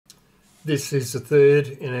This is the third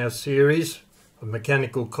in our series of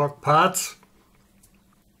mechanical clock parts.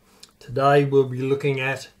 Today we'll be looking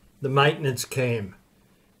at the maintenance cam,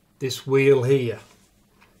 this wheel here.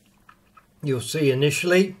 You'll see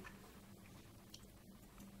initially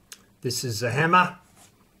this is the hammer,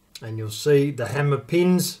 and you'll see the hammer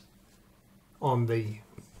pins on the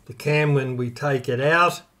cam when we take it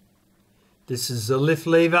out. This is the lift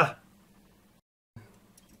lever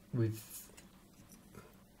with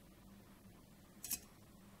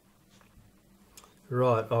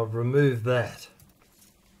right, I've removed that.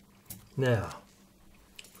 Now,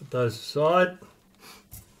 put those aside.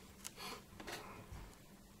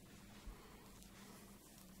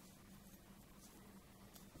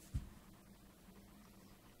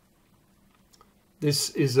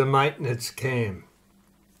 This is a maintenance cam.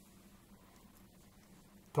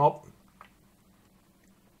 Top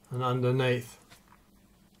and underneath.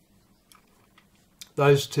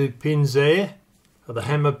 Those two pins there are the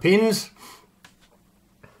hammer pins.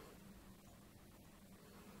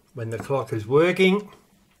 When the clock is working,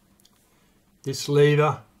 this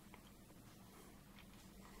lever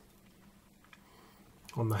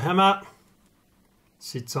on the hammer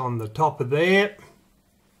sits on the top of there,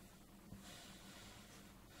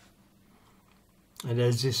 and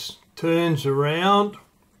as this turns around,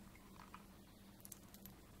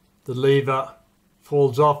 the lever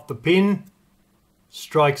falls off the pin,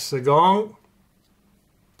 strikes the gong,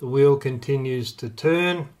 the wheel continues to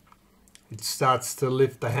turn. It starts to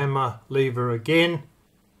lift the hammer lever again,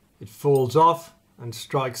 it falls off and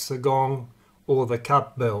strikes the gong or the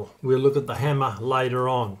cut bell. We'll look at the hammer later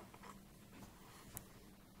on.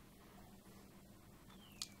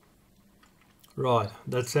 Right,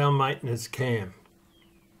 that's our maintenance cam.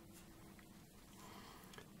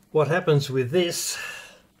 What happens with this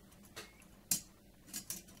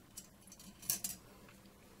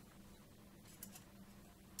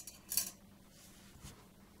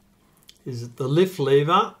is that the lift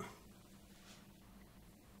lever,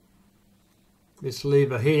 this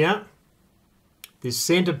lever here, this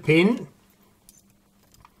centre pin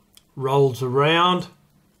rolls around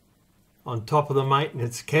on top of the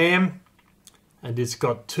maintenance cam, and it's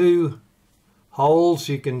got two holes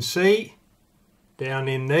you can see down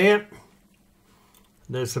in there.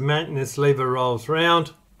 There's the maintenance lever rolls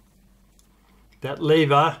round. That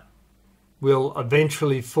lever will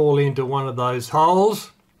eventually fall into one of those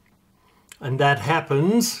holes, and that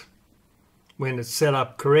happens when it's set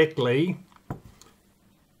up correctly.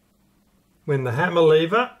 When the hammer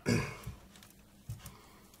lever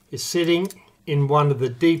is sitting in one of the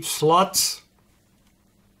deep slots,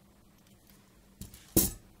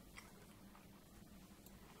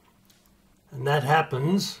 and that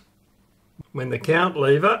happens when the count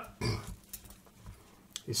lever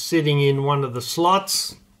is sitting in one of the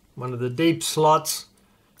slots, one of the deep slots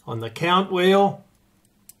on the count wheel.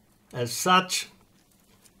 As such,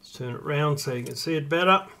 let's turn it round so you can see it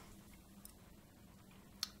better.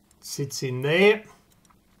 It sits in there.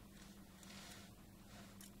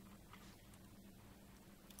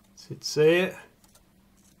 Sits there.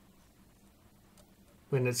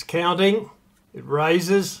 When it's counting, it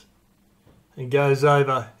raises and goes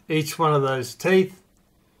over each one of those teeth,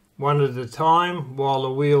 one at a time, while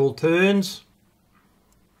the wheel turns.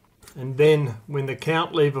 And then when the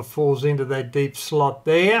count lever falls into that deep slot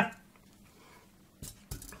there,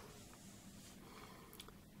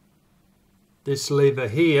 this lever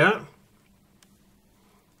here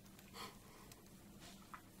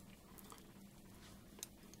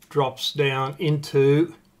drops down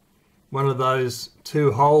into one of those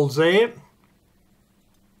two holes there,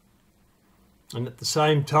 and at the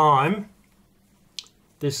same time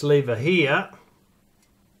this lever here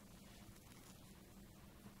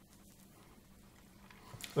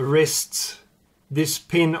arrests this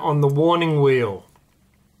pin on the warning wheel.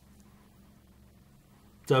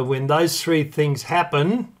 So when those three things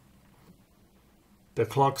happen, the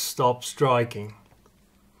clock stops striking.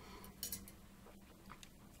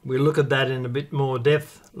 We'll look at that in a bit more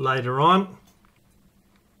depth later on.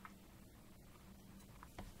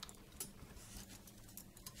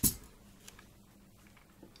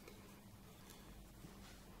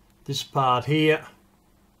 This part here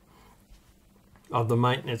of the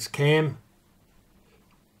maintenance cam,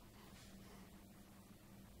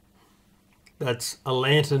 that's a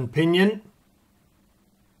lantern pinion.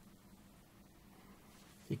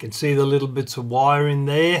 You can see the little bits of wire in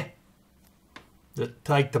there that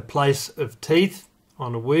take the place of teeth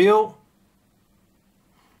on a wheel.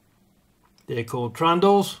 They're called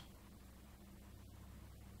trundles,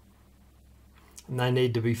 and they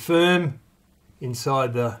need to be firm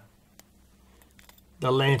inside the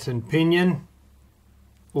the lantern pinion,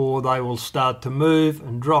 or they will start to move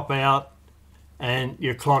and drop out and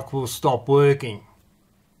your clock will stop working.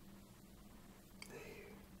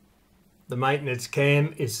 The maintenance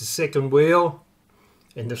cam is the second wheel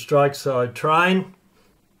in the strike side train.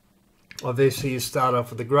 Obviously you start off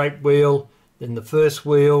with the great wheel, then the first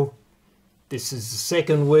wheel. This is the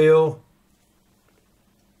second wheel.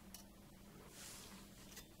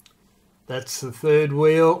 That's the third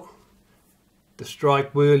wheel. The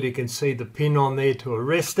strike wheel, you can see the pin on there to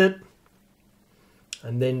arrest it.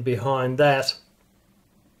 And then behind that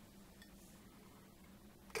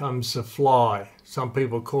comes the fly. Some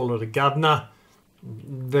people call it a governor.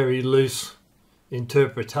 Very loose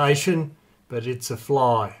interpretation, but it's a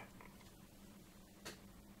fly.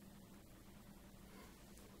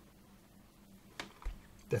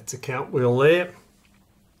 That's a count wheel there.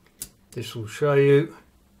 This will show you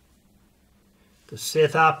the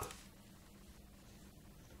setup.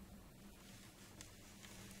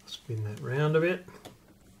 Spin that round a bit.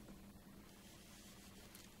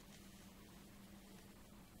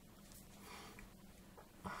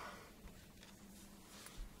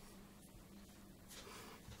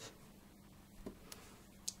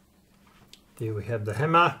 There we have the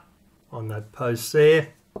hammer on that post there.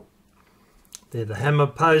 They're the hammer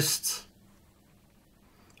posts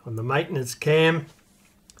on the maintenance cam.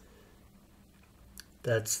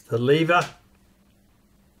 That's the lever.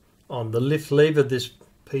 On the lift lever, this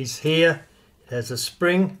piece here, it has a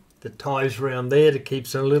spring that ties around there to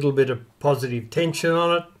keep a little bit of positive tension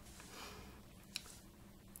on it.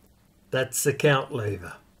 That's the count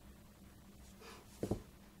lever.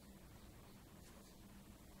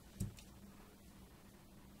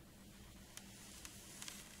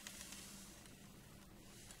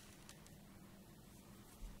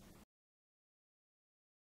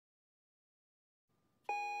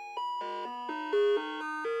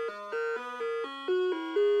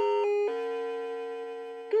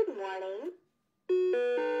 Good morning.